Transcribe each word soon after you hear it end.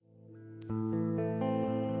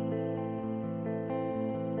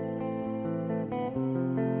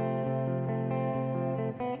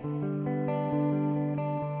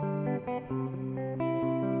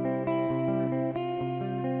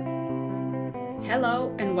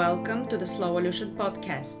Hello and welcome to the Slow Evolution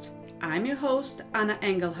podcast. I'm your host, Anna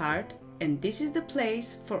Engelhardt, and this is the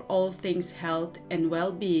place for all things health and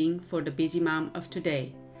well-being for the busy mom of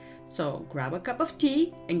today. So grab a cup of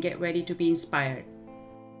tea and get ready to be inspired.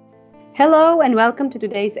 Hello and welcome to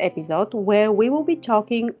today's episode where we will be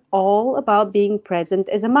talking all about being present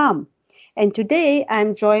as a mom. And today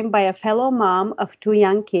I'm joined by a fellow mom of two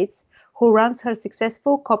young kids who runs her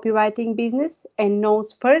successful copywriting business and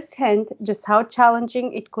knows firsthand just how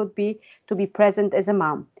challenging it could be to be present as a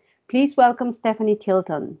mom. Please welcome Stephanie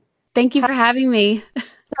Tilton. Thank you for having me.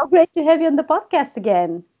 So great to have you on the podcast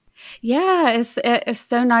again. Yeah, it's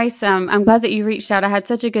so nice. I'm glad that you reached out. I had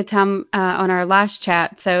such a good time on our last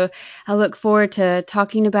chat. So I look forward to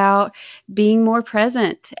talking about being more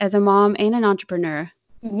present as a mom and an entrepreneur.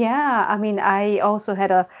 Yeah, I also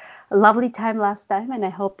had a lovely time last time, and I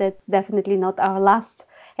hope that's definitely not our last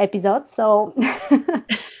episode. So,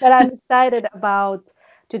 but I'm excited about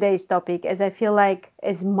today's topic as I feel like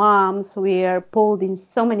as moms, we are pulled in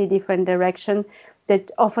so many different directions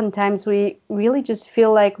that oftentimes we really just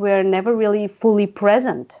feel like we're never really fully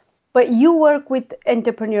present. But you work with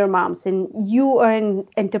entrepreneur moms and you are an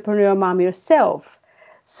entrepreneur mom yourself.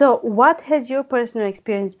 So, what has your personal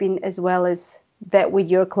experience been as well as that with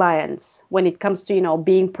your clients when it comes to,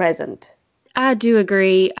 being present? I do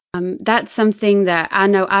agree. That's something that I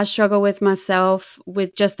know I struggle with myself,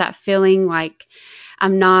 with just that feeling like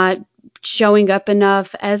I'm not showing up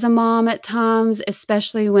enough as a mom at times,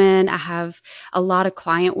 especially when I have a lot of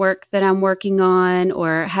client work that I'm working on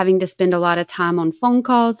or having to spend a lot of time on phone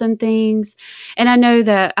calls and things. And I know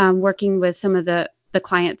that working with some of the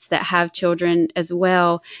clients that have children as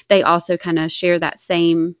well, they also kind of share that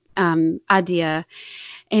same idea.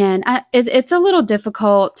 And it's a little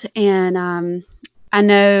difficult. And I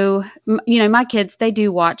know, my kids, they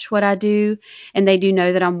do watch what I do and they do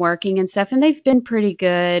know that I'm working and stuff. And they've been pretty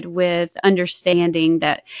good with understanding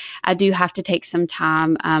that I do have to take some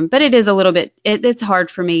time. But it is a little bit, it's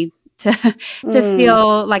hard for me to, to Mm,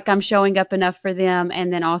 feel like I'm showing up enough for them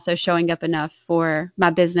and then also showing up enough for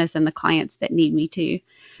my business and the clients that need me to.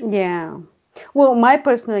 yeah. Well, my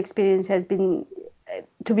personal experience has been,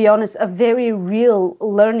 to be honest, a very real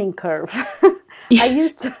learning curve. I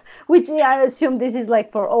used to, which I assume this is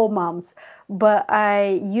like for all moms, but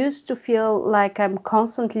I used to feel like I'm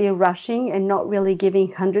constantly rushing and not really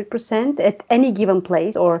giving 100% at any given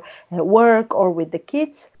place or at work or with the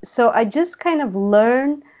kids. So I just kind of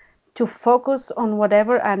learn to focus on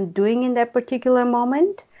whatever I'm doing in that particular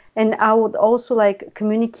moment. And I would also like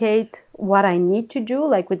communicate what I need to do,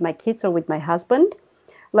 like with my kids or with my husband.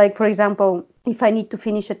 Like, for example, if I need to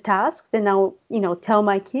finish a task, then I'll, tell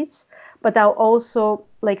my kids, but I'll also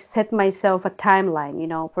like set myself a timeline,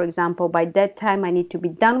 for example, by that time I need to be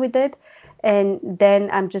done with it. And then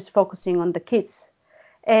I'm just focusing on the kids.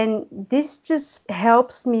 And this just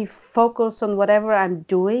helps me focus on whatever I'm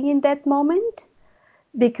doing in that moment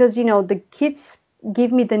because, the kids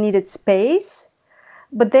give me the needed space.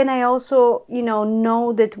 But then I also,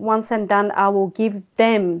 know that once I'm done, I will give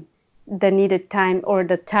them the needed time or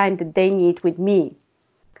the time that they need with me.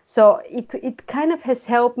 So it kind of has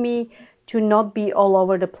helped me to not be all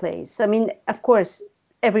over the place. I mean, of course,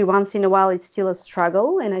 every once in a while it's still a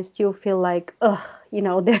struggle and I still feel like, ugh, there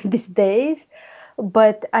are these days.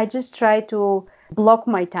 But I just try to block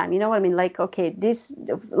my time. You know what I mean? Like, okay, this,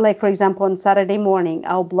 like for example, on Saturday morning,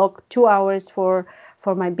 I'll block 2 hours for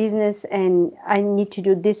my business and I need to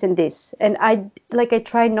do this and this. And I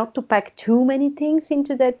try not to pack too many things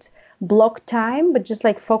into that block time, but just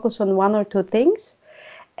like focus on one or two things.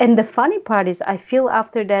 And the funny part is I feel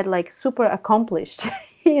after that like super accomplished,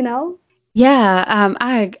 you know? Yeah,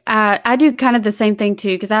 I do kind of the same thing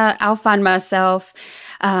too, because I'll find myself,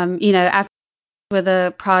 after with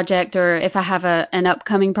a project or if I have an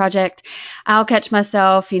upcoming project, I'll catch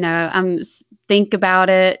myself, think about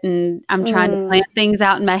it and I'm trying to plan Mm, things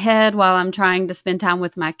out in my head while I'm trying to spend time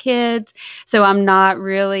with my kids. So I'm not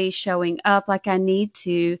really showing up like I need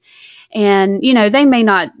to. And, they may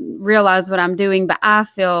not realize what I'm doing, but I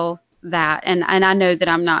feel that and I know that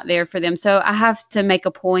I'm not there for them. So I have to make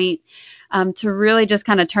a point to really just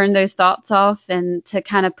kind of turn those thoughts off and to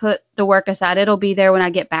kind of put the work aside. It'll be there when I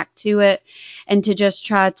get back to it. And to just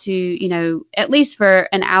try to, at least for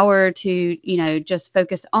an hour or two, just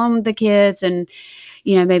focus on the kids and,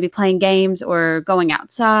 maybe playing games or going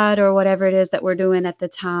outside or whatever it is that we're doing at the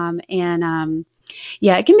time. And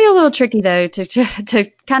yeah, it can be a little tricky though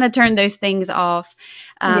to kind of turn those things off.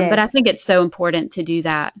 But I yes. think it's so important to do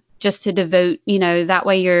that, just to devote, that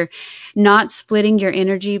way you're not splitting your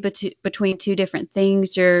energy between two different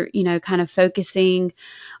things. You're, kind of focusing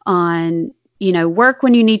on, work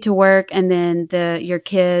when you need to work, and then your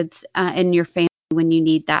kids and your family when you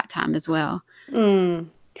need that time as well. Mm.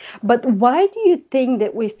 But why do you think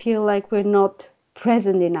that we feel like we're not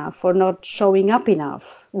present enough or not showing up enough?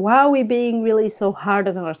 Why are we being really so hard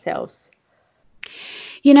on ourselves?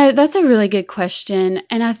 That's a really good question.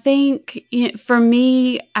 And I think for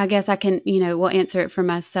me, I guess I can, will answer it for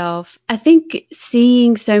myself. I think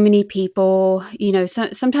seeing so many people,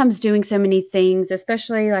 sometimes doing so many things,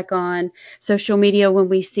 especially like on social media, when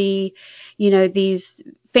we see, these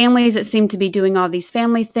families that seem to be doing all these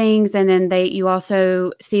family things, and then you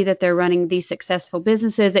also see that they're running these successful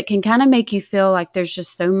businesses, it can kind of make you feel like there's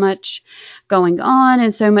just so much going on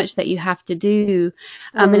and so much that you have to do.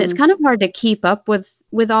 And it's Mm. kind of hard to keep up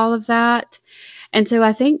with all of that. And so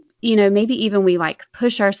I think, maybe even we like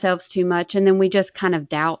push ourselves too much, and then we just kind of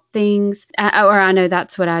doubt things. Or I know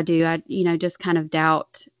that's what I do. I, just kind of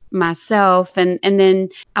doubt myself. And then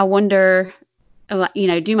I wonder,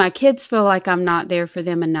 do my kids feel like I'm not there for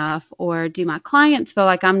them enough? Or do my clients feel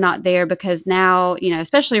like I'm not there because now,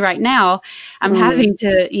 especially right now, I'm Mm. having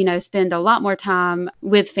to, spend a lot more time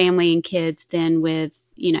with family and kids than with,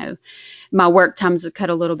 my work times have cut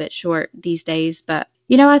a little bit short these days. But,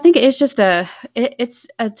 I think it's just it's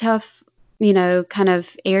a tough, kind of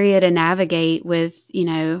area to navigate with,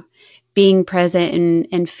 being present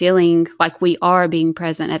and feeling like we are being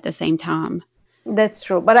present at the same time. That's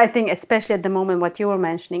true. But I think, especially at the moment, what you were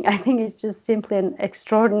mentioning, I think it's just simply an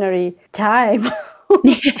extraordinary time.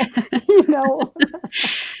 you know,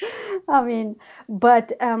 I mean,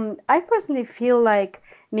 but I personally feel like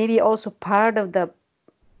maybe also part of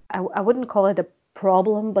I wouldn't call it a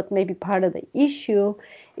problem, but maybe part of the issue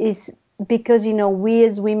is because, we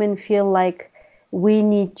as women feel like we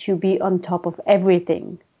need to be on top of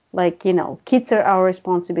everything. Like, kids are our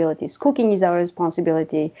responsibilities. Cooking is our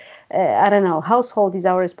responsibility. I don't know, household is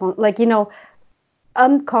our responsibility. Like,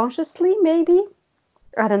 unconsciously, maybe.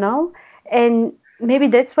 I don't know. And maybe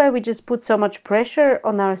that's why we just put so much pressure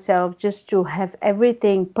on ourselves just to have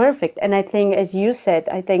everything perfect. And I think, as you said,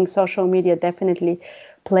 I think social media definitely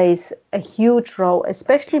plays a huge role,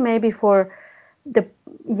 especially maybe for the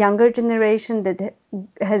younger generation that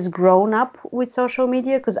has grown up with social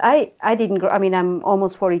media. Because I didn't grow, I mean, I'm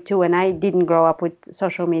almost 42 and I didn't grow up with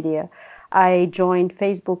social media. I joined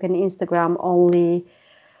Facebook and Instagram only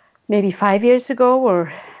maybe 5 years ago,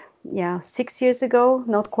 or yeah, 6 years ago,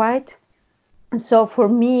 not quite. So for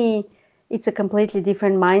me, it's a completely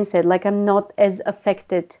different mindset. Like, I'm not as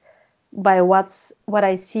affected by what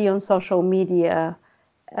I see on social media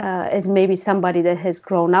as maybe somebody that has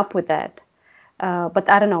grown up with that. But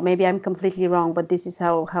I don't know, maybe I'm completely wrong, but this is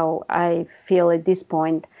how I feel at this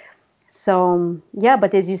point. So yeah,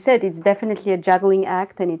 but as you said, it's definitely a juggling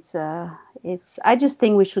act, and I just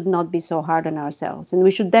think we should not be so hard on ourselves, and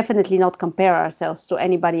we should definitely not compare ourselves to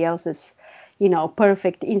anybody else's,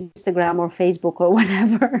 perfect Instagram or Facebook or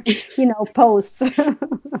whatever, posts.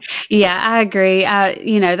 Yeah, I agree.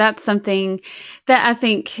 That's something that I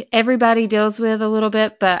think everybody deals with a little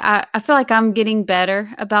bit, but I feel like I'm getting better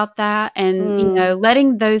about that, and, Mm,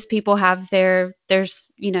 letting those people have their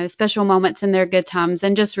special moments and their good times,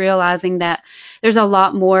 and just realizing that there's a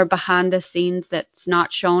lot more behind the scenes that's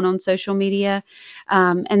not shown on social media.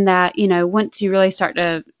 And that, once you really start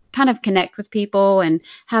to kind of connect with people and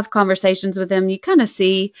have conversations with them, you kind of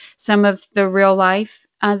see some of the real life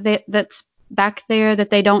that's back there that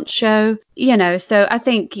they don't show. So I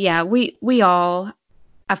think, yeah, we all,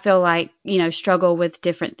 I feel like, struggle with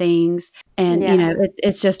different things, and, yeah,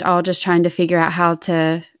 it's just all just trying to figure out how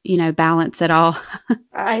to, balance it all,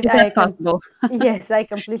 I if I that's can. possible. Yes, I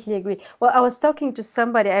completely agree. Well, I was talking to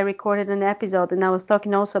somebody, I recorded an episode, and I was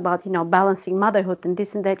talking also about, balancing motherhood and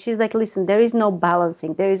this and that. She's like, listen, there is no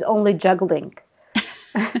balancing, there is only juggling.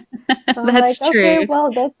 So I'm That's like, true. okay,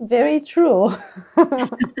 well, that's very true.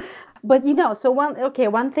 But so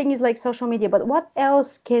one thing is like social media, but what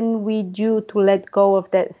else can we do to let go of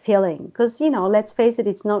that feeling? Because, let's face it,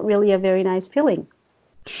 it's not really a very nice feeling.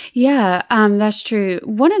 Yeah, that's true.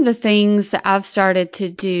 One of the things that I've started to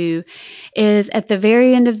do is at the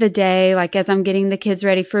very end of the day, like as I'm getting the kids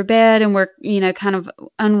ready for bed and we're, kind of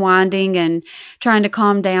unwinding and trying to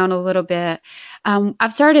calm down a little bit,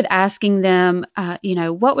 I've started asking them,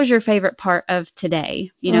 what was your favorite part of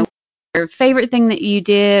today? Mm. Your favorite thing that you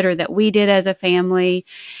did or that we did as a family.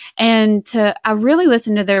 And I really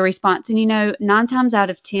listened to their response. And, 9 times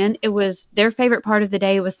out of 10, it was their favorite part of the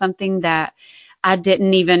day was something that I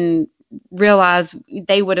didn't even realize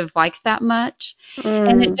they would have liked that much.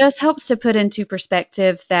 And it Mm. just helps to put into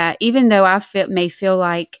perspective that even though may feel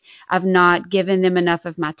like I've not given them enough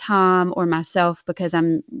of my time or myself because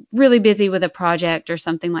I'm really busy with a project or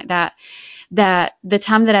something like that, that the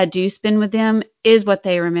time that I do spend with them is what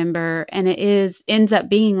they remember, and ends up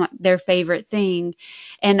being like their favorite thing.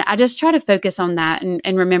 And I just try to focus on that,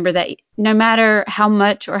 and remember that no matter how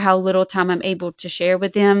much or how little time I'm able to share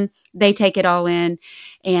with them, they take it all in.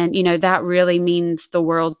 And, that really means the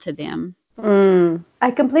world to them.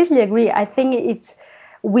 I completely agree. I think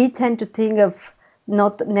we tend to think of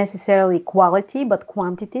not necessarily quality, but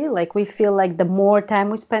quantity. Like we feel like the more time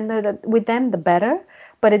we spend with them, the better.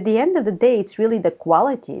 But at the end of the day, it's really the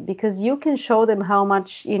quality, because you can show them how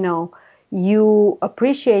much, you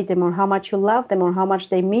appreciate them, or how much you love them, or how much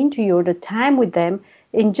they mean to you, or the time with them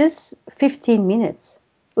in just 15 minutes.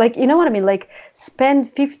 Like, you know what I mean? Like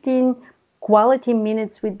spend 15 quality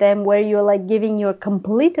minutes with them where you're like giving your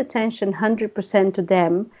complete attention 100% to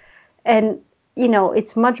them. And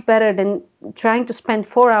it's much better than trying to spend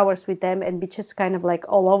 4 hours with them and be just kind of like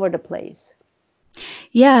all over the place.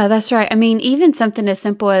 Yeah, that's right. I mean, even something as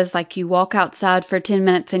simple as like you walk outside for 10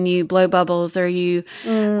 minutes and you blow bubbles, or you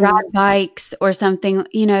ride bikes or something,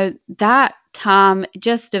 that time,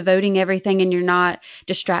 just devoting everything, and you're not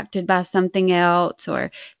distracted by something else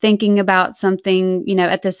or thinking about something,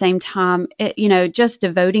 at the same time, just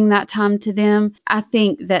devoting that time to them. I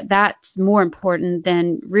think that that's more important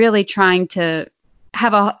than really trying to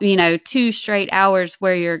have 2 straight hours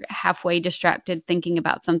where you're halfway distracted thinking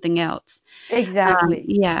about something else. Exactly.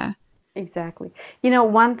 Yeah. Exactly.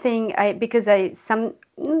 One thing because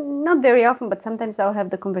not very often, but sometimes I'll have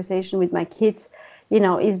the conversation with my kids,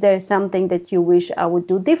 is there something that you wish I would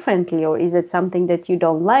do differently? Or is it something that you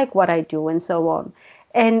don't like what I do, and so on?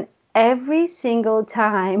 And every single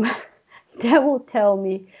time they will tell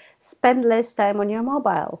me, spend less time on your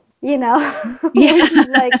mobile, Yeah. which is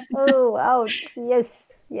like, oh, ouch. Yes,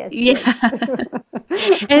 yes, yes. Yeah.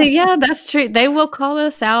 And yeah, that's true. They will call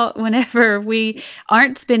us out whenever we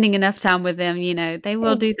aren't spending enough time with them, they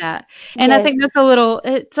will do that. And I Yes, think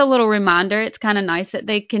it's a little reminder. It's kind of nice that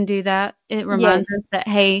they can do that. It reminds yes. us that,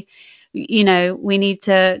 hey, we need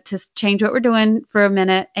to change what we're doing for a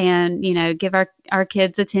minute, and, give our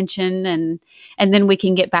kids attention, and then we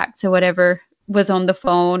can get back to whatever was on the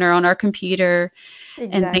phone or on our computer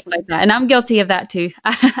and things like Exactly. that. And I'm guilty of that too.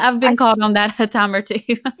 I've been I caught on that a time or two.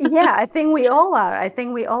 Yeah, I think we all are. I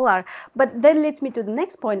think we all are. But that leads me to the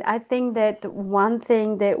next point. I think that one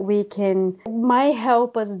thing that might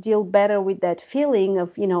help us deal better with that feeling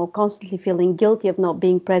of, constantly feeling guilty of not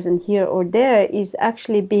being present here or there, is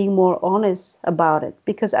actually being more honest about it.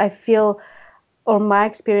 Because I feel, or my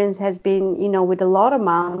experience has been, with a lot of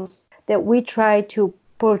moms, that we try to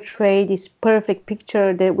portray this perfect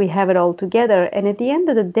picture that we have it all together. And at the end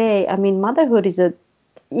of the day, I mean, motherhood is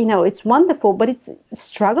it's wonderful, but it's a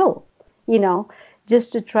struggle, you know,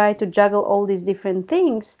 just to try to juggle all these different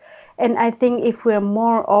things. And I think if we're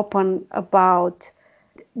more open about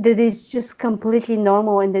that, it's just completely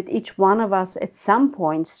normal, and that each one of us at some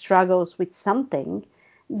point struggles with something,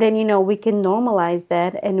 then, we can normalize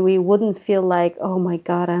that, and we wouldn't feel like, oh my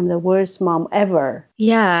God, I'm the worst mom ever.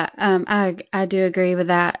 Yeah, I do agree with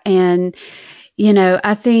that. And,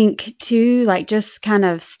 I think too, like just kind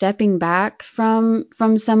of stepping back from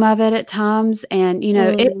some of it at times. And,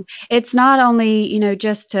 Mm, it's not only,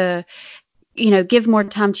 just to, give more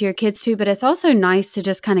time to your kids too, but it's also nice to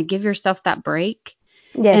just kind of give yourself that break.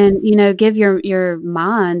 And, yes. give your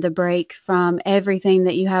mind a break from everything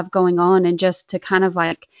that you have going on, and just to kind of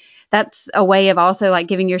like, that's a way of also like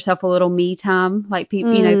giving yourself a little me time, like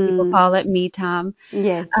people, people Mm, call it me time.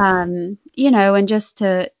 yes. And just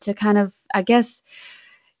to kind of, I guess,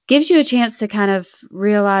 gives you a chance to kind of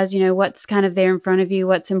realize, what's kind of there in front of you,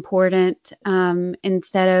 what's important,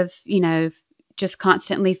 instead of, just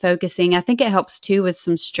constantly focusing. I think it helps too with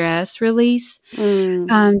some stress release,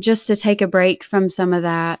 Mm, just to take a break from some of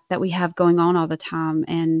that we have going on all the time,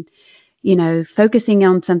 and, focusing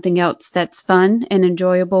on something else that's fun and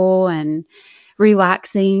enjoyable and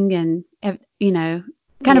relaxing, and,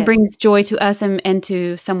 kind of yes. brings joy to us, and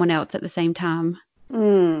to someone else at the same time.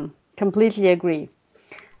 Completely agree.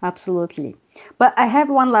 Absolutely. But I have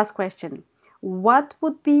one last question. What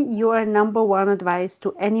would be your number one advice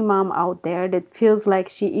to any mom out there that feels like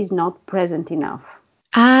she is not present enough?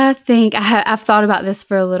 I think I've thought about this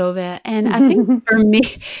for a little bit, and I think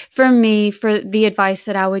for the advice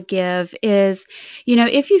that I would give is,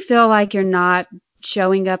 if you feel like you're not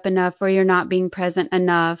showing up enough, or you're not being present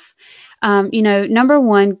enough, number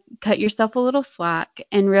one, cut yourself a little slack,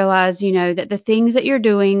 and realize, that the things that you're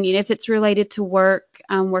doing, if it's related to work,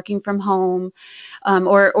 working from home,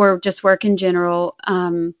 or just work in general,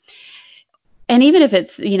 and even if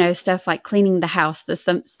it's, stuff like cleaning the house,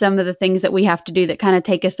 some of the things that we have to do that kind of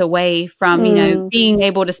take us away from, Mm, being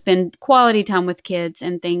able to spend quality time with kids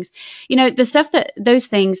and things, the stuff that those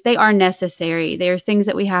things, they are necessary. They are things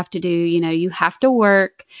that we have to do. You have to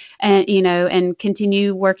work and, and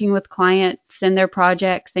continue working with clients and their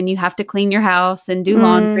projects, and you have to clean your house and do mm,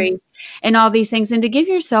 laundry and all these things, and to give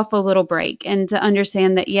yourself a little break and to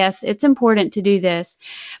understand that, yes, it's important to do this,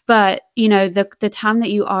 but the time that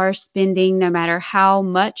you are spending, no matter how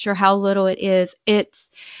much or how little it is, it's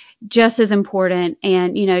just as important.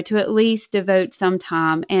 And to at least devote some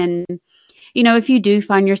time. And if you do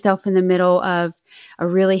find yourself in the middle of a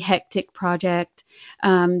really hectic project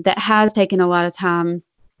that has taken a lot of time,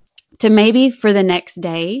 to maybe for the next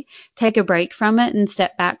day take a break from it and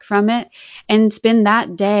step back from it and spend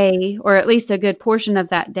that day, or at least a good portion of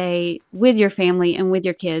that day, with your family and with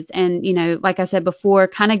your kids. And like I said before,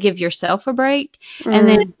 kind of give yourself a break, and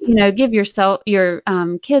then mm. give your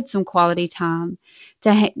kids some quality time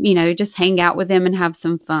to just hang out with them and have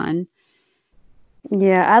some fun.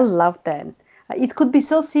 Yeah, I love that. It could be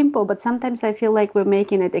so simple, but sometimes I feel like we're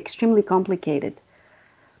making it extremely complicated.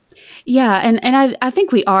 Yeah, and I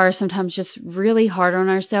think we are sometimes just really hard on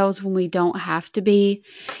ourselves when we don't have to be.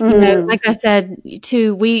 Mm, Like I said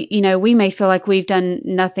too, we may feel like we've done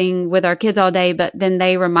nothing with our kids all day, but then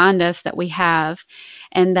they remind us that we have,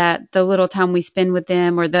 and that the little time we spend with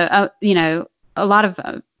them, or a lot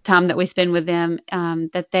of time that we spend with them,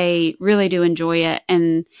 that they really do enjoy it,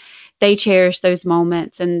 and they cherish those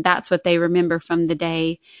moments, and that's what they remember from the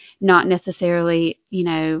day, not necessarily,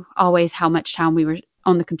 always how much time we were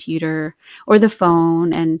on the computer or the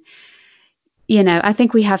phone. And I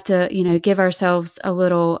think we have to, give ourselves a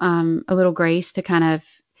little grace to kind of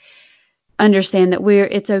understand that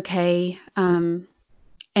it's okay, and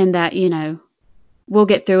that we'll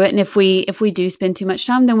get through it. And if we do spend too much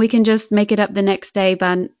time, then we can just make it up the next day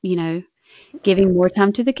by giving more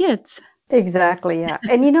time to the kids. exactly, yeah.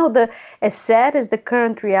 And the as sad as the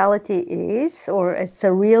current reality is, or as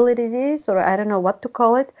surreal it is, or I don't know what to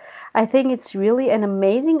call it, I think it's really an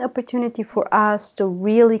amazing opportunity for us to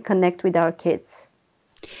really connect with our kids.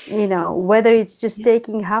 Whether it's just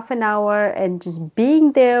taking half an hour and just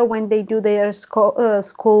being there when they do their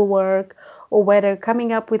schoolwork, or whether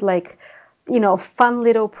coming up with like, fun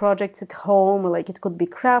little projects at home, like it could be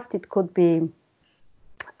craft, it could be,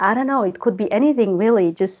 I don't know, it could be anything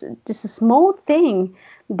really, just a small thing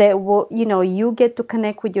that will, you get to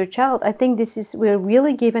connect with your child. I think we're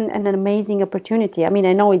really given an amazing opportunity. I mean,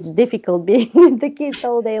 I know it's difficult being with the kids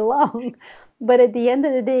all day long, but at the end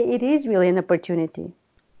of the day, it is really an opportunity.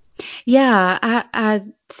 Yeah, I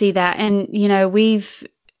see that. And,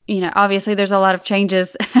 obviously there's a lot of changes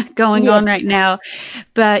going on right Yes. now.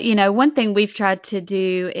 But, one thing we've tried to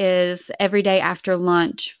do is every day after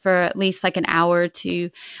lunch for at least like an hour or two,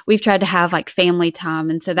 we've tried to have like family time.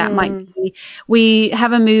 And so that might Mm, be we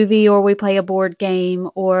have a movie, or we play a board game,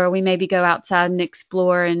 or we maybe go outside and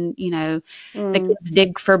explore, and, the mm, kids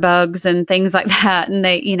dig for bugs and things like that. And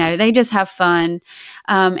they just have fun.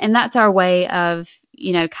 And that's our way of,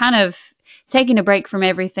 kind of taking a break from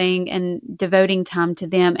everything and devoting time to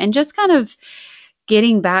them, and just kind of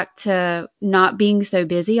getting back to not being so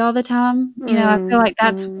busy all the time. I feel mm, like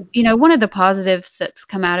that's, mm. one of the positives that's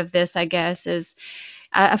come out of this, I guess, is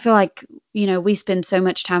I feel like, we spend so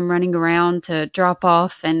much time running around to drop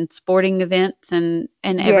off and sporting events and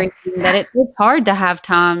Yes. everything, that it's hard to have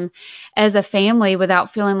time as a family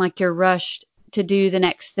without feeling like you're rushed to do the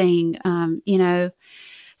next thing.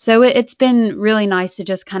 So it's been really nice to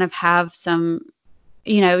just kind of have some,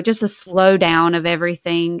 just a slowdown of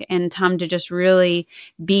everything, and time to just really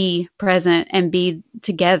be present and be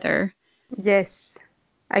together. Yes,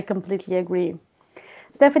 I completely agree.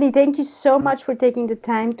 Stephanie, thank you so much for taking the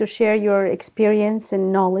time to share your experience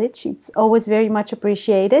and knowledge. It's always very much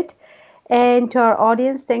appreciated. And to our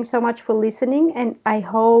audience, thanks so much for listening. And I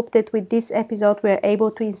hope that with this episode, we're able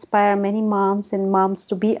to inspire many moms and moms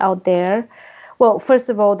to be out there. Well, first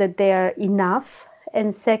of all, that they are enough.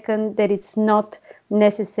 And second, that it's not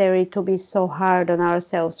necessary to be so hard on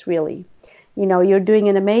ourselves, really. You're doing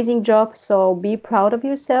an amazing job, so be proud of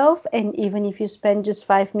yourself. And even if you spend just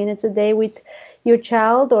 5 minutes a day with your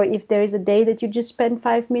child, or if there is a day that you just spend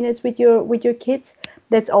 5 minutes with your kids,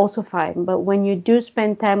 that's also fine. But when you do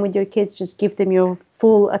spend time with your kids, just give them your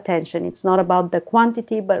full attention. It's not about the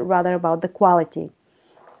quantity, but rather about the quality.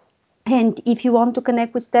 And if you want to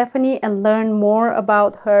connect with Stephanie and learn more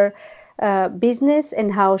about her business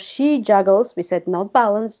and how she juggles, we said not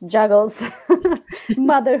balance, juggles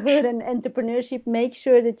motherhood and entrepreneurship, make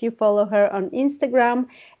sure that you follow her on Instagram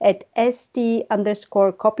at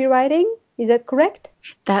st_copywriting. Is that correct?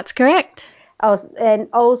 That's correct. And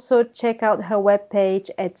also check out her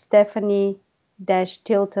webpage at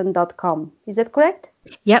stephanie-tilton.com. Is that correct?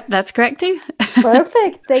 Yep, that's correct too.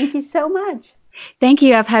 Perfect. Thank you so much. Thank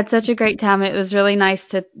you. I've had such a great time. It was really nice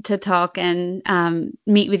to talk and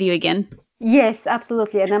meet with you again. Yes,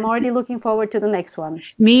 absolutely. And I'm already looking forward to the next one.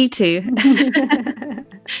 Me too.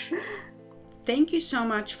 Thank you so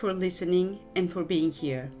much for listening and for being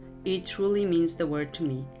here. It truly means the world to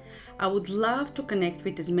me. I would love to connect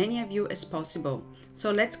with as many of you as possible,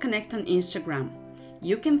 so let's connect on Instagram.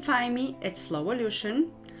 You can find me at Slowolution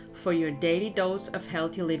for your daily dose of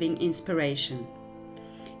healthy living inspiration.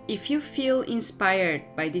 If you feel inspired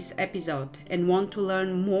by this episode and want to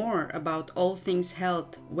learn more about all things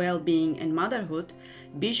health, well-being, and motherhood,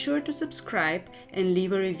 be sure to subscribe and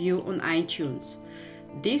leave a review on iTunes.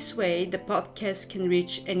 This way, the podcast can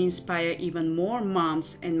reach and inspire even more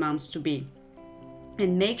moms and moms-to-be.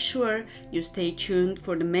 And make sure you stay tuned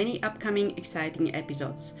for the many upcoming exciting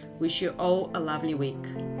episodes. Wish you all a lovely week.